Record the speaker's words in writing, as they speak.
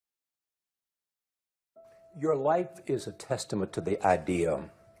Your life is a testament to the idea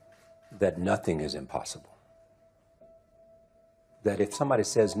that nothing is impossible. That if somebody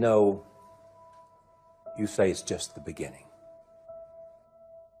says no, you say it's just the beginning.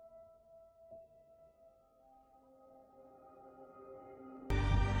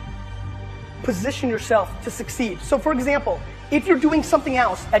 Position yourself to succeed. So for example, if you're doing something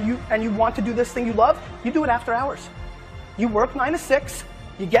else and you want to do this thing you love, you do it after hours. You work 9 to 6,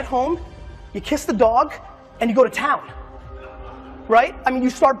 you get home, you kiss the dog, and you go to town. Right? I mean, you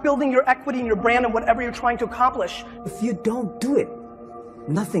start building your equity and your brand and whatever you're trying to accomplish. If you don't do it,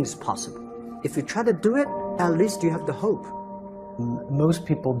 nothing's possible. If you try to do it, at least you have the hope. Most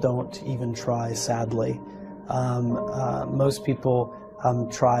people don't even try, sadly. Most people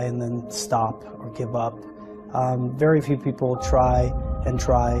try and then stop or give up. Very few people try and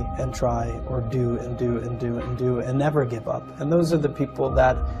try and try, or do and do and do and do and never give up. And those are the people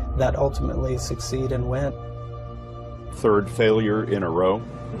that ultimately succeed and win. Third failure in a row.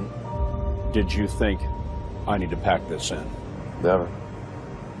 Did you think, I need to pack this in? Never.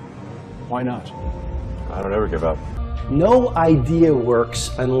 Why not? I don't ever give up. No idea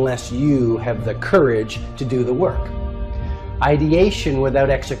works unless you have the courage to do the work. Ideation without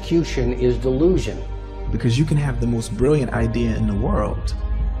execution is delusion. Because you can have the most brilliant idea in the world,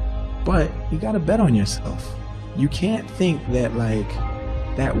 but you gotta bet on yourself. You can't think that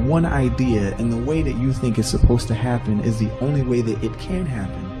that one idea and the way that you think it's supposed to happen is the only way that it can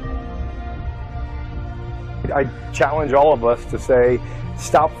happen. I challenge all of us to say,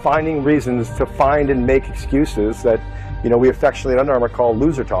 stop finding reasons to find and make excuses that, we affectionately at Under Armour call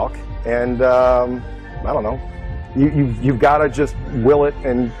loser talk. And I don't know, you've got to just will it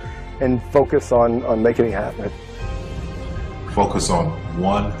and focus on making it happen. Focus on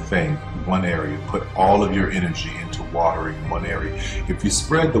one thing, one area. Put all of your energy into watering one area. If you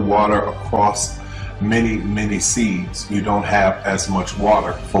spread the water across many, many seeds, you don't have as much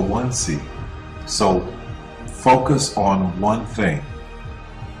water for one seed. So focus on one thing.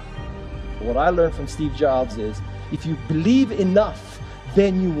 What I learned from Steve Jobs is, if you believe enough,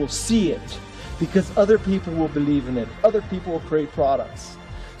 then you will see it. Because other people will believe in it. Other people will create products.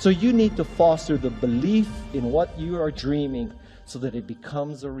 So you need to foster the belief in what you are dreaming so that it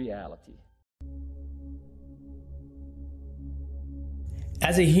becomes a reality.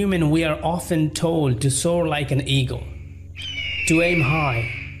 As a human, we are often told to soar like an eagle, to aim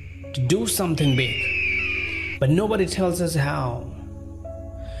high, to do something big. But nobody tells us how.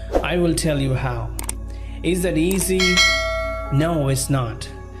 I will tell you how. Is that easy? No, it's not.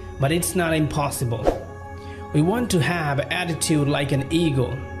 But it's not impossible. We want to have attitude like an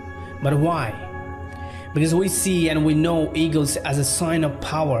eagle. But why? Because we see and we know eagles as a sign of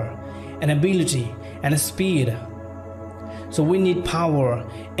power and ability and speed. So we need power,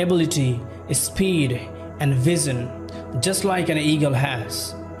 ability, speed, and vision, just like an eagle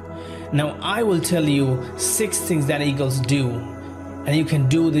has. Now I will tell you 6 things that eagles do, and you can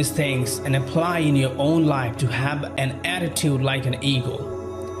do these things and apply in your own life to have an attitude like an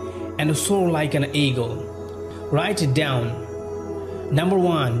eagle and to soar like an eagle. Write it down. Number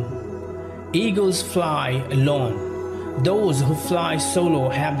 1, eagles fly alone. Those who fly solo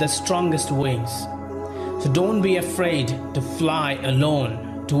have the strongest wings. So don't be afraid to fly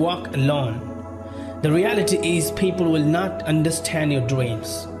alone, to walk alone. The reality is people will not understand your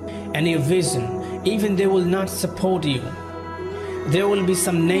dreams and your vision. Even they will not support you. There will be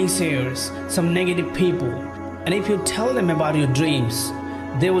some naysayers, some negative people. And if you tell them about your dreams,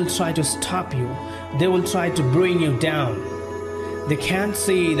 they will try to stop you. They will try to bring you down. They can't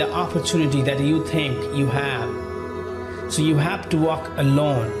see the opportunity that you think you have. So you have to walk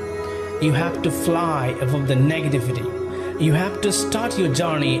alone. You have to fly above the negativity. You have to start your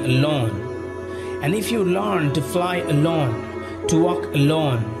journey alone. And if you learn to fly alone, to walk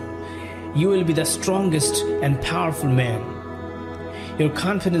alone, you will be the strongest and powerful man. Your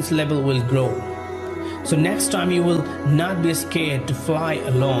confidence level will grow. So next time you will not be scared to fly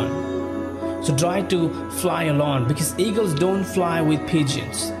alone. So try to fly alone, because eagles don't fly with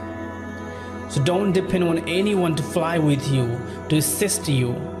pigeons. So don't depend on anyone to fly with you, to assist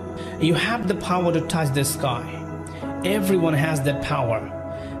you. You have the power to touch the sky. Everyone has that power,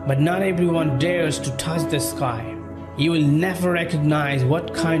 but not everyone dares to touch the sky. You will never recognize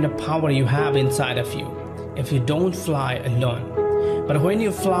what kind of power you have inside of you if you don't fly alone. But when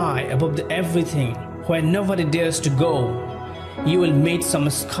you fly above everything, where nobody dares to go, you will meet some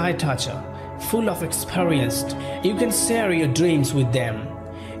sky toucher, full of experience. You can share your dreams with them,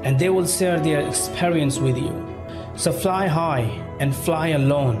 and they will share their experience with you. So fly high and fly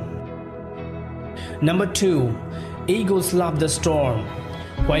alone. Number 2, eagles love the storm.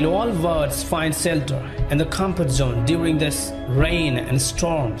 While all birds find shelter in the comfort zone during this rain and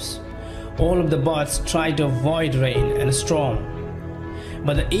storms, all of the birds try to avoid rain and storm.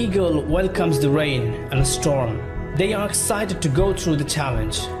 But the eagle welcomes the rain and storm. They are excited to go through the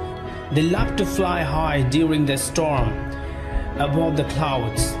challenge. They love to fly high during the storm above the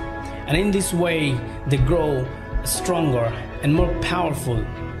clouds. And in this way, they grow stronger and more powerful.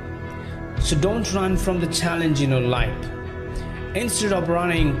 So don't run from the challenge in your life. Instead of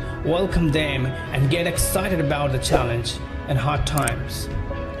running, welcome them and get excited about the challenge and hard times.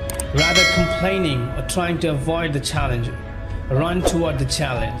 Rather complaining or trying to avoid the challenge, run toward the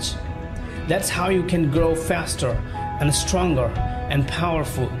challenge. That's how you can grow faster and stronger and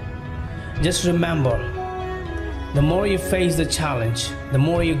powerful. Just remember, the more you face the challenge, the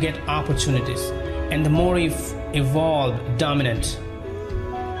more you get opportunities and the more you evolve dominant.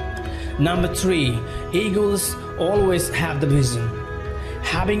 Number 3, eagles always have the vision.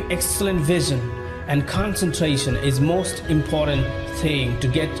 Having excellent vision and concentration is most important thing to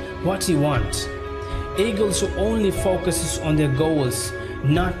get what you want. Eagles only focuses on their goals,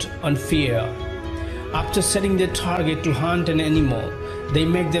 not on fear. After setting their target to hunt an animal, they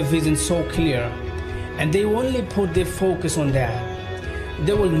make their vision so clear, and they only put their focus on that.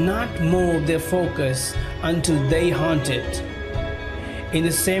 They will not move their focus until they hunt it. In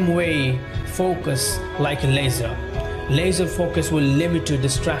the same way, focus like a laser. Laser focus will limit your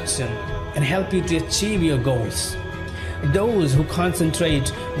distraction and help you to achieve your goals. Those who concentrate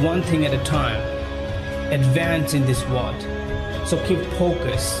one thing at a time advance in this world. So keep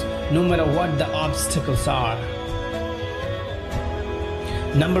focus no matter what the obstacles are.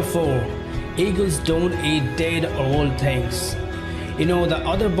 Number 4, eagles don't eat dead or old things. You know, the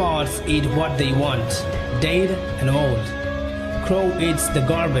other birds eat what they want, dead and old. Crow eats the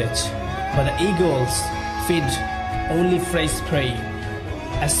garbage, but the eagles feed only fresh prey.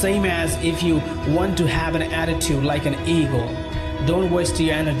 As same as if you want to have an attitude like an eagle, don't waste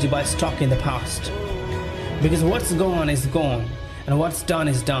your energy by stuck in the past. Because what's gone is gone, and what's done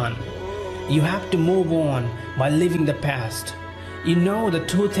is done. You have to move on by living the past. You know, the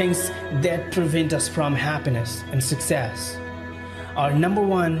 2 things that prevent us from happiness and success are, number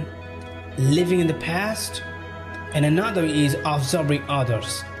 1, living in the past, and another is observing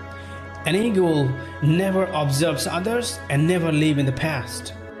others. An eagle never observes others and never live in the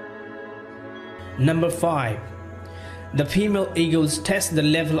past. Number 5, the female eagles test the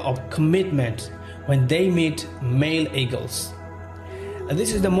level of commitment when they meet male eagles.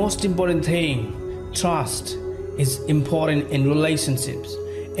 This is the most important thing. Trust is important in relationships,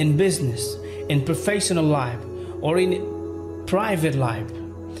 in business, in professional life, or in private life.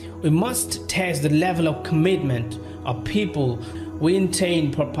 We must test the level of commitment of people we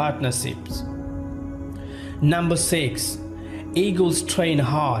intend for partnerships. Number 6, eagles train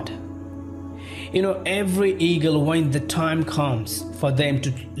hard. You know, every eagle, when the time comes for them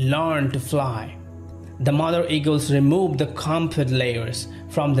to learn to fly, the mother eagles remove the comfort layers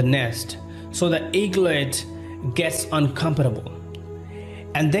from the nest so the eaglet gets uncomfortable.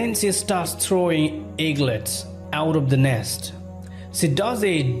 And then she starts throwing eaglets out of the nest. She does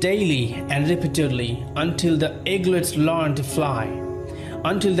it daily and repeatedly until the eaglets learn to fly,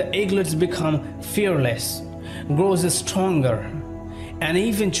 until the eaglets become fearless, grows stronger, and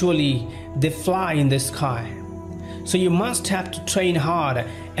eventually they fly in the sky. So you must have to train hard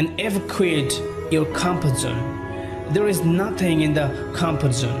and evacuate your comfort zone. There is nothing in the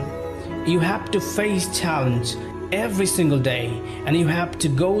comfort zone. You have to face challenge every single day, and you have to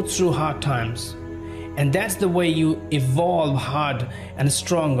go through hard times. And that's the way you evolve hard and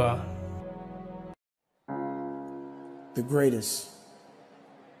stronger. The greatest.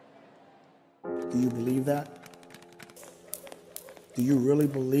 Do you believe that? Do you really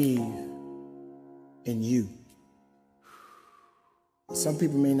believe in you? Some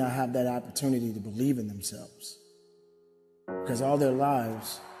people may not have that opportunity to believe in themselves because all their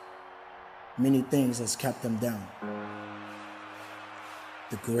lives, many things has kept them down.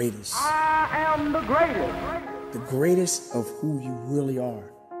 The greatest. I am the greatest. The greatest of who you really are.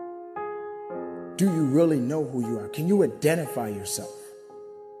 Do you really know who you are? Can you identify yourself?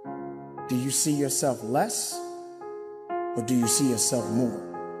 Do you see yourself less or do you see yourself more?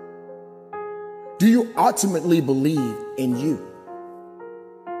 Do you ultimately believe in you?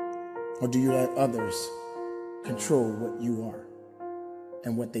 Or do you let others control what you are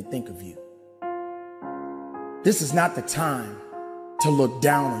and what they think of you? This is not the time to look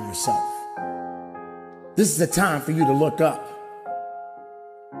down on yourself. This is the time for you to look up,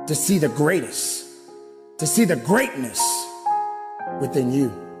 to see the greatest, to see the greatness within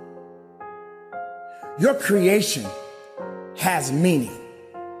you. Your creation has meaning.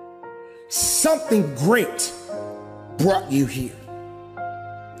 Something great brought you here.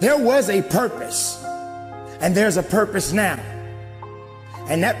 There was a purpose, and there's a purpose now.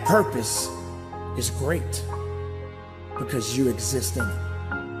 And that purpose is great because you exist in it.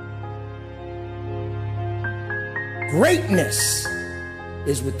 Greatness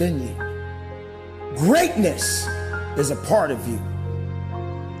is within you. Greatness is a part of you.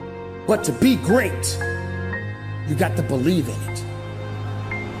 But to be great, you got to believe in it.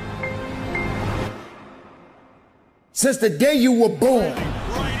 Since the day you were born,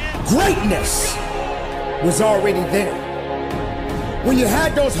 greatness was already there. When you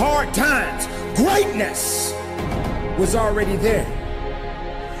had those hard times, greatness was already there.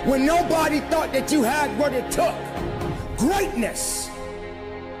 When nobody thought that you had what it took, greatness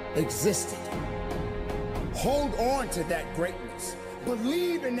existed. Hold on to that greatness.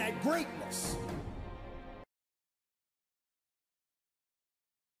 Believe in that greatness.